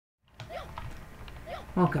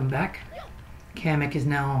Welcome back. Kamek is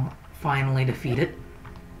now finally defeated.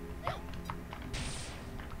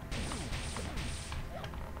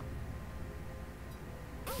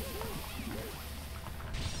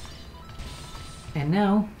 And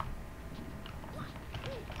now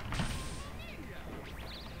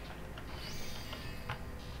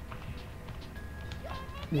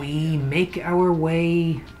we make our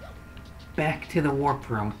way back to the warp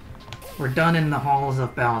room. We're done in the halls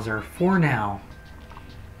of Bowser for now.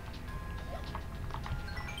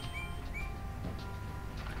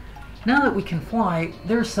 Now that we can fly,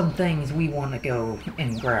 there's some things we want to go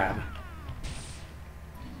and grab.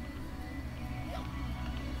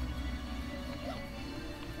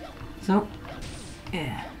 So,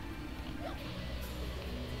 yeah.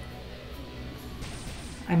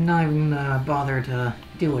 I'm not even gonna bother to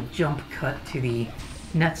do a jump cut to the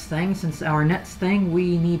next thing, since our next thing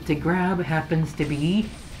we need to grab happens to be,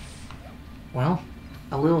 well,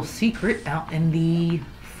 a little secret out in the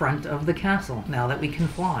front of the castle, now that we can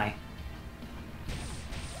fly.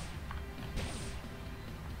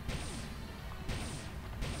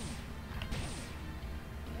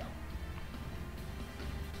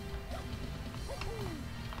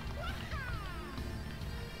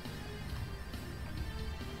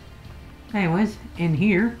 Anyways, in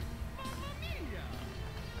here,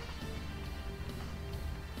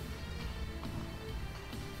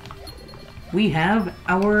 we have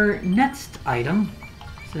our next item.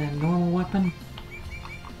 Is it a normal weapon?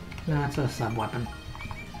 No, it's a sub-weapon.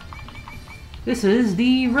 This is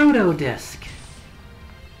the Roto Disc.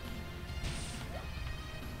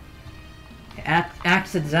 It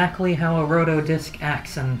acts exactly how a Roto Disc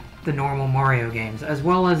acts in the normal Mario games, as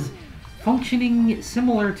well as functioning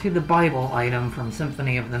similar to the Bible item from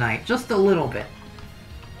Symphony of the Night, just a little bit.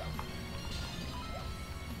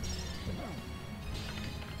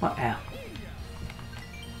 Uh-oh.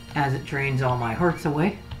 As it drains all my hearts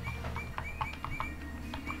away,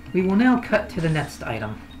 we will now cut to the next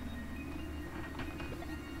item.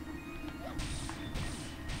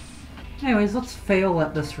 Anyways, let's fail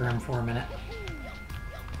at this room for a minute.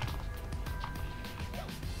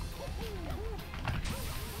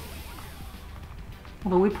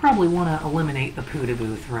 Although we probably want to eliminate the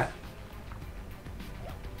Poodaboo threat.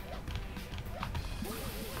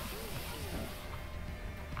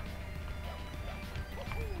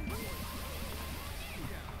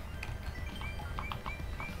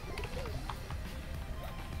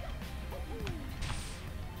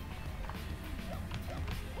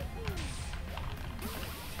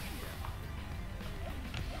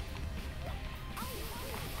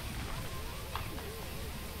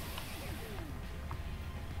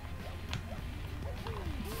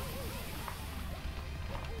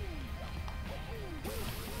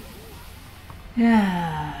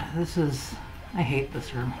 Yeah, this is... I hate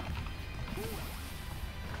this room.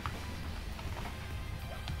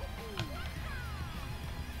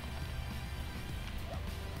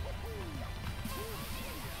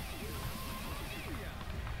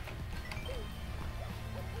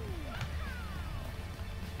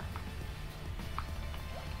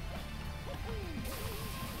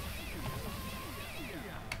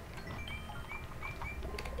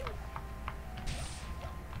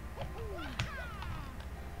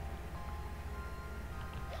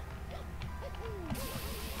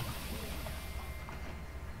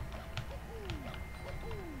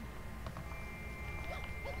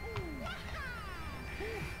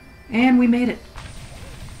 And we made it.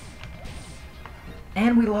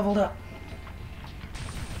 And we leveled up.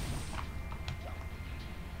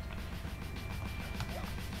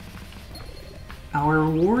 Our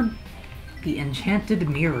reward? The Enchanted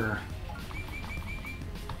Mirror.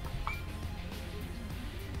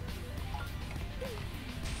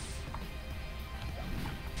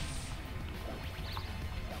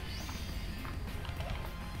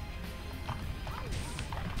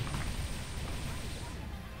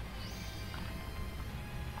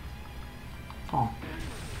 Oh.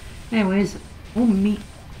 Anyways, I'll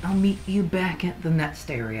meet you back at the next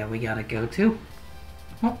area we gotta go to.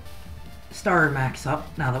 Well, star max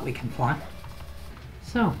up now that we can fly.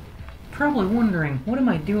 So, probably wondering, what am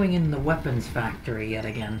I doing in the weapons factory yet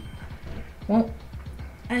again? Well,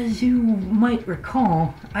 as you might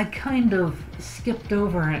recall, I kind of skipped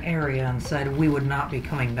over an area and said we would not be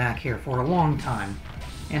coming back here for a long time.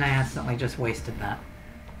 And I accidentally just wasted that.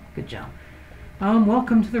 Good job.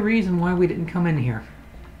 Welcome to the reason why we didn't come in here.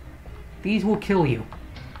 These will kill you.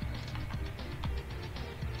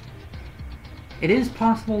 It is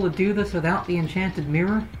possible to do this without the Enchanted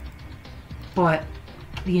Mirror, but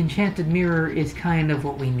the Enchanted Mirror is kind of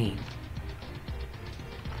what we need.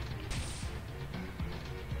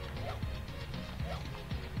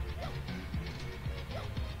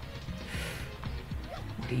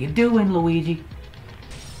 What are you doing, Luigi?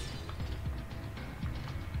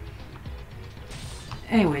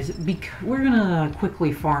 Anyways, we're gonna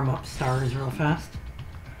quickly farm up stars real fast.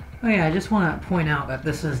 Oh yeah, I just want to point out that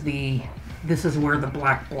this is where the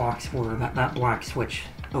black blocks were, that black switch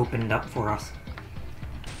opened up for us.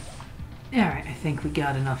 Alright, I think we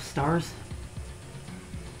got enough stars.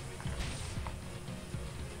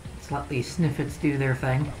 Let's let these sniffets do their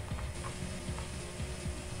thing.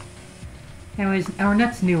 Anyways, our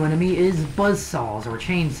next new enemy is buzzsaws, or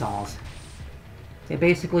chainsaws. They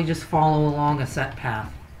basically just follow along a set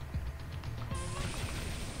path.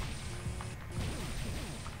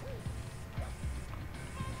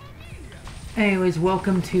 Anyways,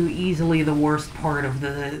 welcome to easily the worst part of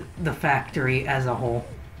the factory as a whole.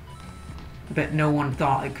 I bet no one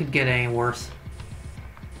thought it could get any worse.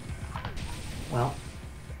 Well.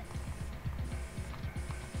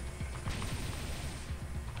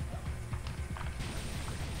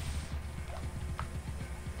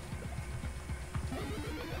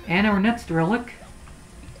 And our next relic,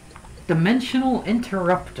 Dimensional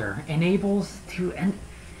Interrupter, enables the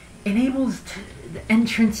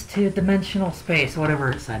entrance to dimensional space,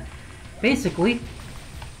 whatever it said. Basically,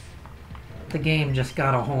 the game just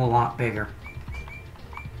got a whole lot bigger.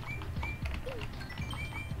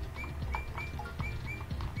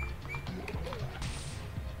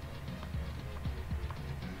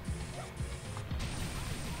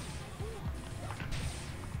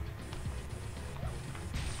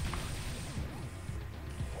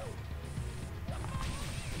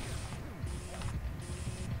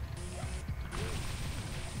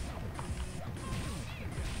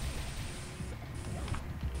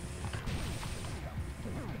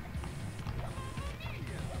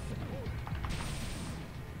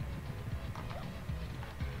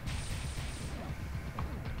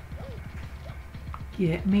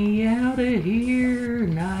 Get me out of here.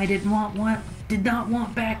 No, I did not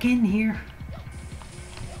want back in here.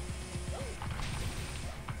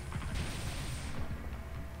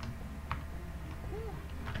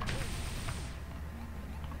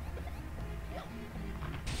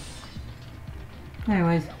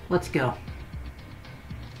 Anyways, let's go.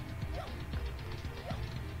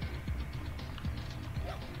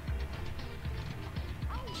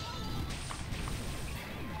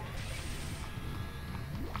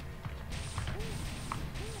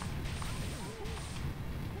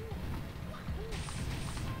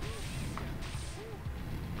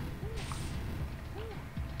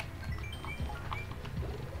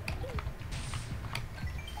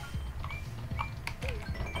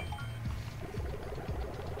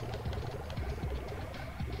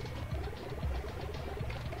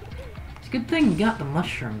 Good thing we got the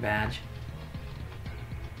mushroom badge.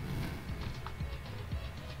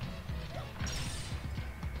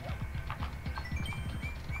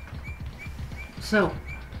 So,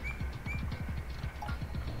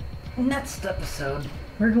 next episode,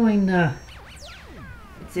 we're going to...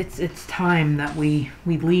 It's time that we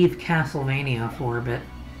leave Castlevania for a bit.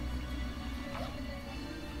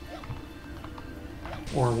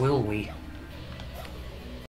 Or will we?